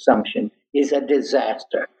procedural assumption is a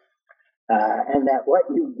disaster. And that what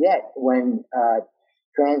you get when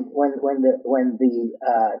when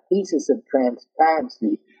the thesis of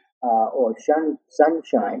transparency or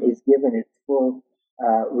sunshine is given its full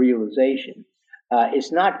realization.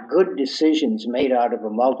 It's not good decisions made out of a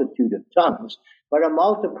multitude of tongues, but a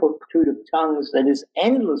multitude of tongues that is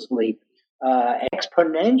endlessly,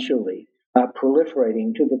 exponentially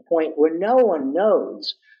proliferating to the point where no one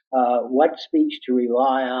knows what speech to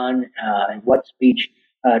rely on and what speech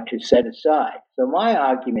to set aside. So my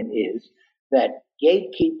argument is that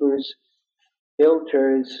gatekeepers,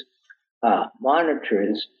 filters,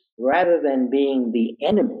 monitors, rather than being the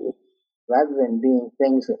enemy, rather than being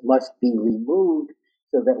things that must be removed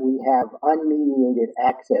so that we have unmediated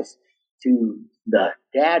access to the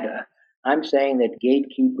data, I'm saying that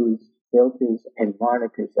gatekeepers, filters, and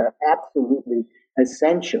monitors are absolutely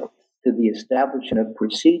essential to the establishment of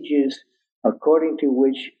procedures according to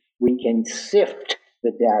which we can sift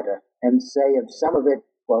the data and say of some of it,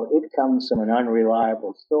 well, it comes from an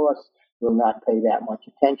unreliable source, we'll not pay that much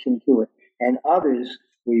attention to it. And others,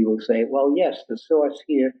 we will say, well, yes, the source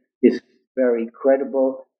here is very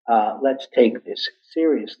credible. Let's take this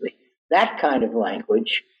seriously. That kind of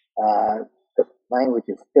language, the language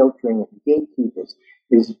of filtering and gatekeepers,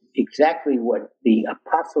 is exactly what the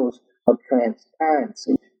apostles of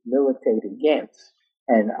transparency militate against.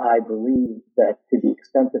 And I believe that to the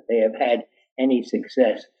extent that they have had any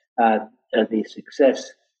success, the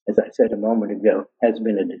success, as I said a moment ago, has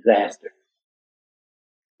been a disaster.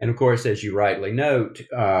 And of course, as you rightly note,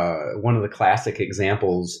 one of the classic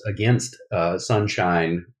examples against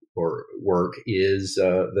sunshine or work is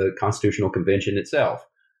the Constitutional Convention itself,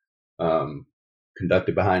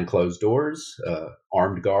 conducted behind closed doors,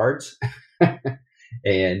 armed guards,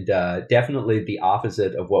 and definitely the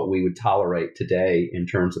opposite of what we would tolerate today in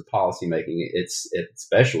terms of policymaking. It's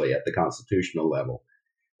especially at the constitutional level.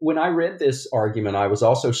 When I read this argument, I was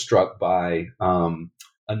also struck by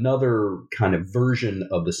another kind of version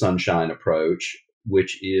of the sunshine approach,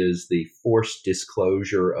 which is the forced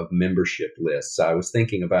disclosure of membership lists. I was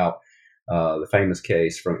thinking about the famous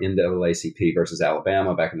case from NAACP versus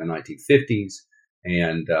Alabama back in the 1950s,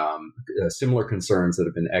 and similar concerns that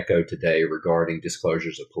have been echoed today regarding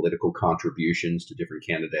disclosures of political contributions to different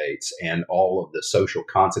candidates and all of the social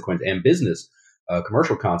consequence and business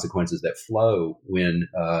commercial consequences that flow when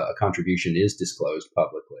a contribution is disclosed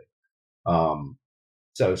publicly.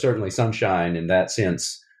 So certainly sunshine in that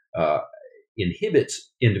sense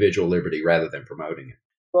inhibits individual liberty rather than promoting it.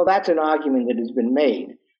 Well, that's an argument that has been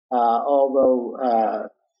made, although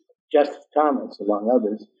Justice Thomas, among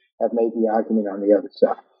others, have made the argument on the other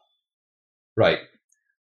side. Right.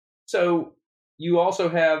 So you also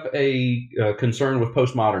have a concern with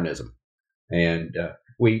postmodernism. And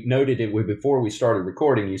we noted it before we started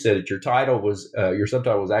recording. You said that your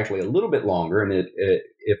subtitle was actually a little bit longer, and if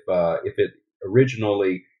it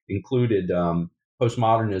originally included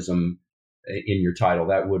postmodernism in your title,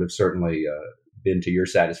 that would have certainly been to your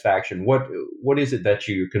satisfaction. What is it that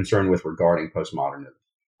you're concerned with regarding postmodernism?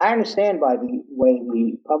 I understand by the way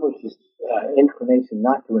we publish this inclination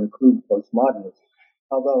not to include postmodernism,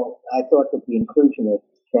 although I thought that the inclusion of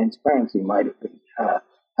transparency might have been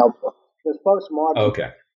helpful. Because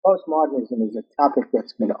postmodernism is a topic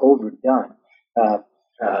that's been overdone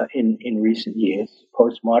in recent years.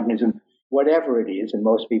 Postmodernism, whatever it is, and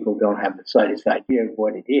most people don't have the slightest idea of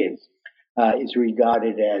what it is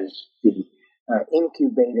regarded as the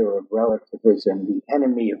incubator of relativism, the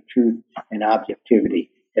enemy of truth and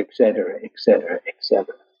objectivity, et cetera, et cetera, et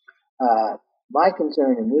cetera. My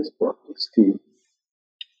concern in this book is to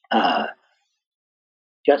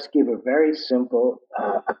just give a very simple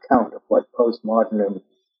account of what postmodernism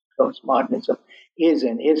is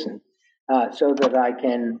and isn't, so that I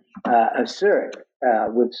can assert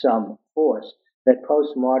with some force that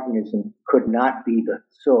postmodernism could not be the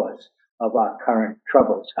source of our current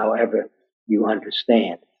troubles, however you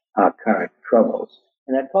understand our current troubles.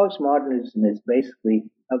 And that postmodernism is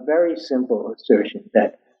basically a very simple assertion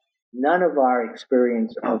that none of our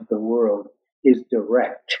experience of the world is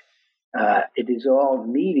direct. It is all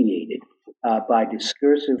mediated by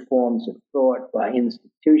discursive forms of thought, by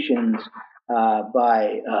institutions,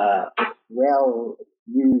 by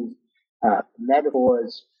well-used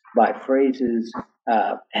metaphors, by phrases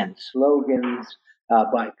and slogans,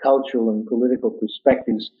 by cultural and political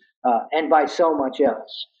perspectives, and by so much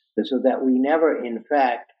else, so that we never, in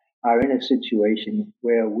fact, are in a situation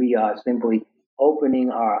where we are simply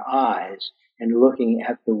opening our eyes and looking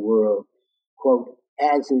at the world, quote,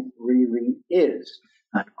 as it really is,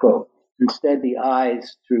 unquote. Instead, the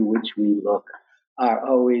eyes through which we look are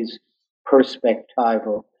always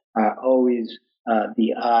perspectival, are always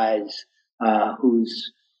the eyes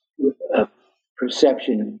whose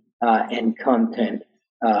perception and content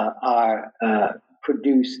are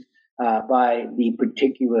produced by the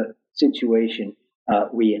particular situation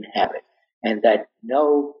we inhabit, and that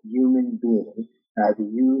no human being, neither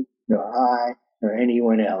you nor I nor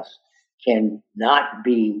anyone else, can not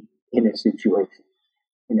be in a situation.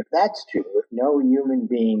 And if that's true, if no human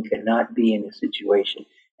being cannot be in a situation,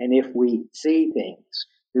 and if we see things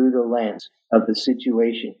through the lens of the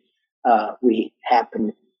situation we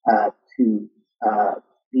happen to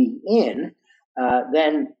be in,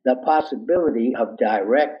 then the possibility of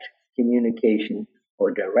direct communication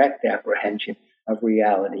or direct apprehension of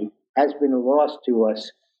reality has been lost to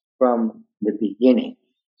us from the beginning.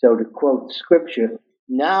 So to quote scripture,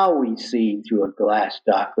 now we see through a glass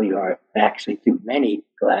darkly, or actually through many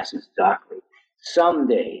glasses darkly,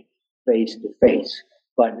 someday face to face,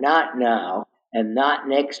 but not now, and not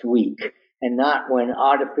next week, and not when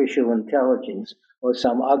artificial intelligence or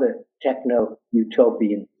some other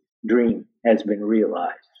techno-utopian dream has been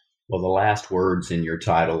realized. Well, the last words in your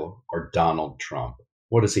title are Donald Trump.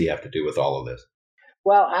 What does he have to do with all of this?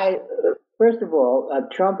 Well, first of all,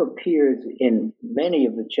 Trump appears in many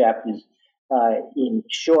of the chapters in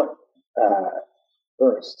short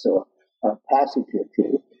bursts or a passage or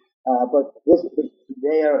two, but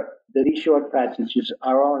these short passages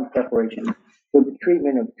are all in preparation for the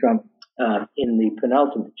treatment of Trump in the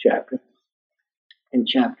penultimate chapter, in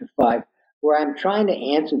chapter 5, where I'm trying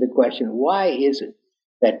to answer the question, why is it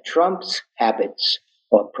that Trump's habits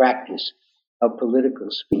or practice of political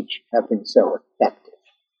speech have been so effective?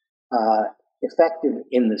 Effective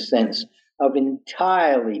in the sense of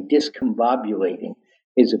entirely discombobulating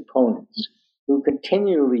his opponents, who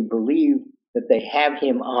continually believe that they have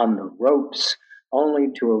him on the ropes, only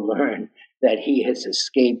to learn that he has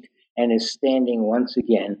escaped and is standing once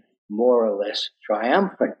again more or less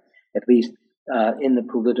triumphant, at least in the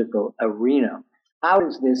political arena. How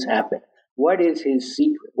does this happen? What is his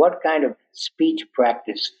secret? What kind of speech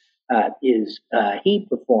practice is he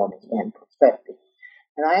performing and perfecting?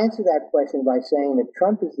 And I answer that question by saying that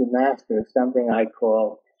Trump is the master of something I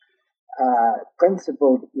call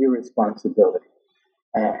principled irresponsibility.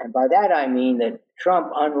 And by that I mean that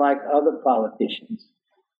Trump, unlike other politicians,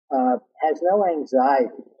 has no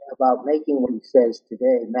anxiety about making what he says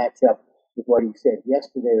today match up with what he said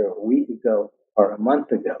yesterday or a week ago or a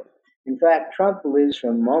month ago. In fact, Trump lives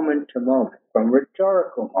from moment to moment, from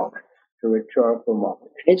rhetorical moment to rhetorical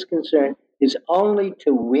moment. His concern is only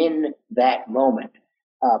to win that moment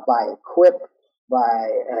by a quip, by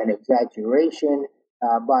an exaggeration,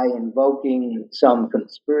 by invoking some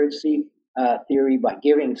conspiracy theory, by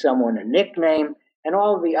giving someone a nickname, and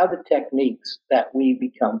all of the other techniques that we've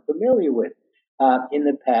become familiar with in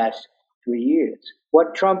the past 3 years.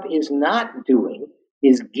 What Trump is not doing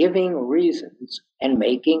is giving reasons and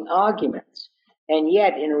making arguments. And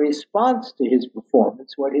yet, in response to his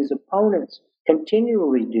performance, what his opponents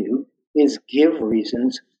continually do is give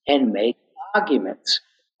reasons and make arguments.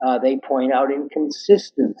 They point out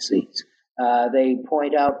inconsistencies. They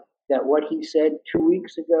point out that what he said 2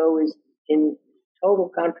 weeks ago is in total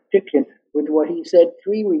contradiction with what he said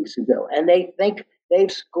 3 weeks ago. And they think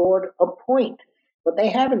they've scored a point. But they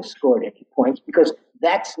haven't scored any points because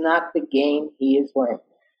that's not the game he is playing.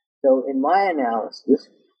 So in my analysis,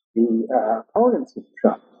 the opponents of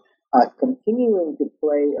Trump are continuing to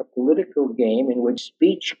play a political game in which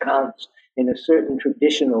speech counts in a certain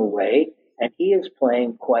traditional way, and he is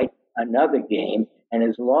playing quite another game. And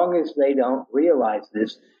as long as they don't realize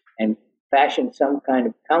this and fashion some kind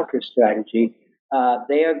of counter strategy,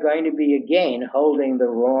 they are going to be again holding the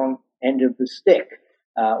wrong end of the stick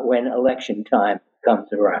when election time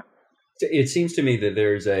comes around. It seems to me that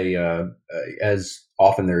there's as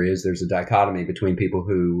often there's a dichotomy between people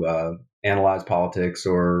who analyze politics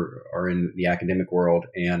or are in the academic world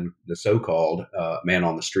and the so-called man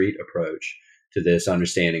on the street approach to this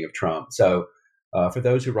understanding of Trump. So for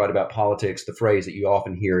those who write about politics, the phrase that you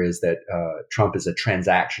often hear is that Trump is a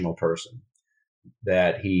transactional person,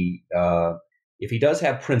 that he, if he does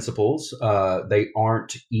have principles, they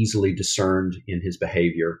aren't easily discerned in his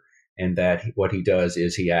behavior, and that what he does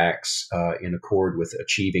is he acts in accord with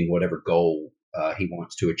achieving whatever goal he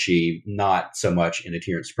wants to achieve, not so much in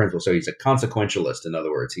adherence to principle. So he's a consequentialist. In other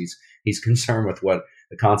words, he's concerned with what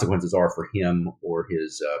the consequences are for him or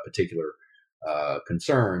his particular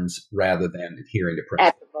concerns, rather than adhering to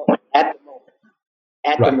principle. At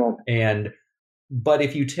the moment. But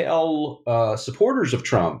if you tell supporters of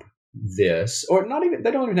Trump this, or not even,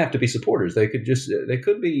 they don't even have to be supporters. They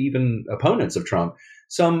could be even opponents of Trump.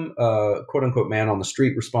 Some quote unquote man on the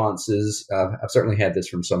street responses, I've certainly had this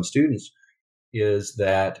from some students, is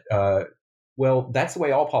that, well, that's the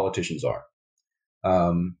way all politicians are.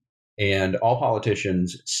 And all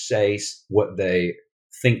politicians say what they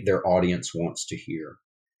think their audience wants to hear.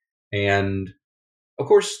 And of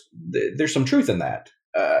course, there's some truth in that.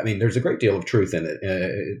 There's a great deal of truth in it.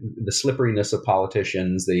 The slipperiness of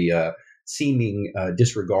politicians, the seeming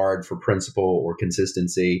disregard for principle or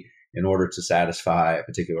consistency in order to satisfy a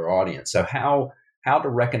particular audience. So how to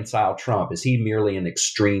reconcile Trump? Is he merely an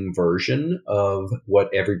extreme version of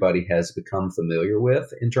what everybody has become familiar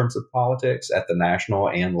with in terms of politics at the national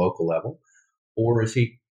and local level? Or is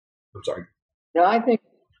he, I'm sorry. No, I think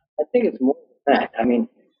it's more than that.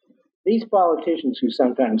 These politicians who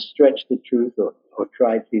sometimes stretch the truth or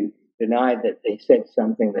try to deny that they said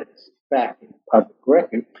something that is fact in public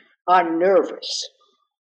record are nervous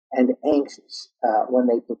and anxious when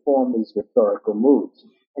they perform these rhetorical moves.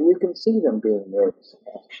 And you can see them being nervous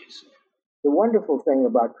and anxious. The wonderful thing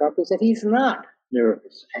about Trump is that he's not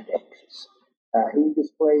nervous and anxious. He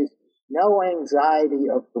displays no anxiety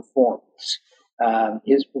of performance.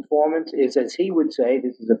 His performance is, as he would say,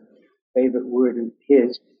 this is a favorite word of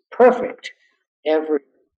his, perfect every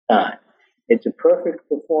time. It's a perfect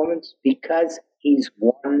performance because he's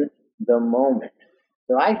won the moment.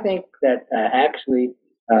 So I think that actually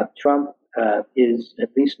Trump is, at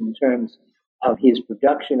least in terms of his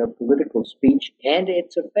production of political speech and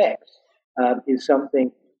its effects, is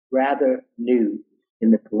something rather new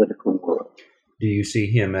in the political world. Do you see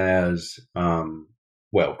him as,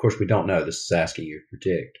 well, of course we don't know, this is asking you to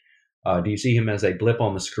predict. Do you see him as a blip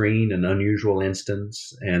on the screen, an unusual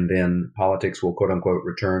instance, and then politics will, quote unquote,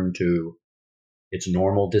 return to its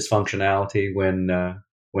normal dysfunctionality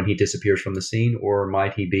when he disappears from the scene? Or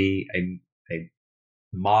might he be a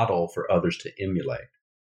model for others to emulate?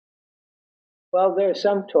 Well, there's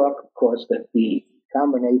some talk, of course, that the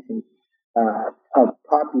combination of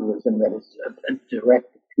populism, that is a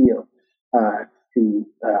direct appeal to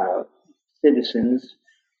citizens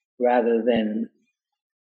rather than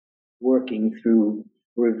working through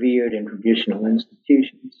revered and traditional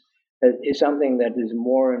institutions, is something that is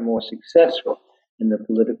more and more successful in the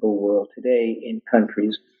political world today in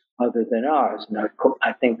countries other than ours. And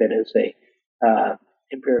I think that is a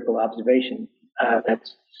empirical observation.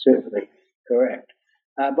 That's certainly correct.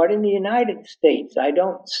 But in the United States, I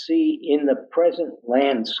don't see in the present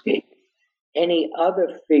landscape any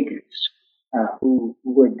other figures who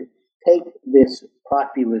would take this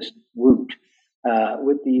populist route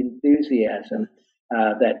with the enthusiasm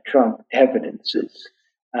that Trump evidences.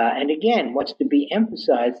 And again, what's to be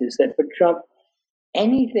emphasized is that for Trump,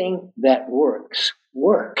 anything that works,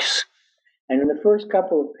 works. And in the first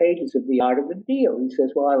couple of pages of The Art of a Deal, he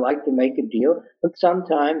says, well, I like to make a deal, but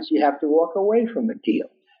sometimes you have to walk away from a deal.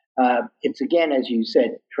 It's, again, as you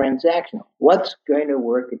said, transactional. What's going to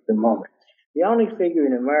work at the moment? The only figure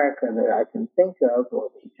in America that I can think of, or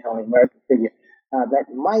the only American figure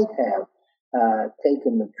that might have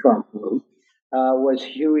taken the Trump route, was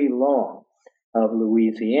Huey Long of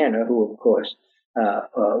Louisiana, who, of course,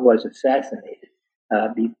 was assassinated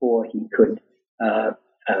before he could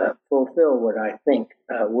fulfill what I think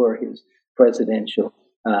were his presidential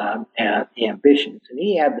ambitions. And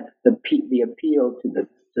he had the appeal to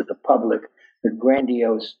the public, the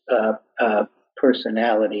grandiose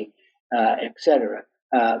personality, etc.,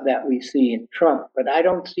 that we see in Trump. But I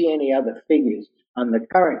don't see any other figures on the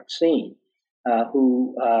current scene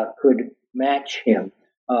who could match him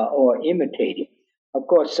or imitate him. Of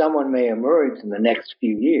course, someone may emerge in the next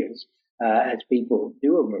few years, as people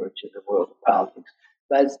do emerge in the world of politics.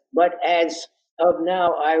 But as of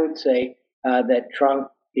now, I would say that Trump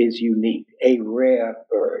is unique, a rare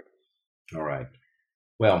bird. All right.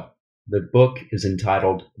 Well, the book is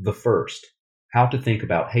entitled The First: How to Think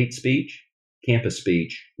About Hate Speech, Campus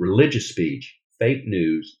Speech, Religious Speech, Fake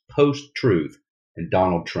News, Post-Truth, and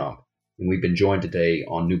Donald Trump. And we've been joined today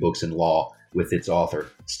on New Books in Law with its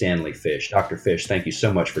author, Stanley Fish. Dr. Fish, thank you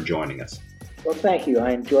so much for joining us. Well, thank you.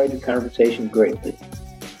 I enjoyed the conversation greatly.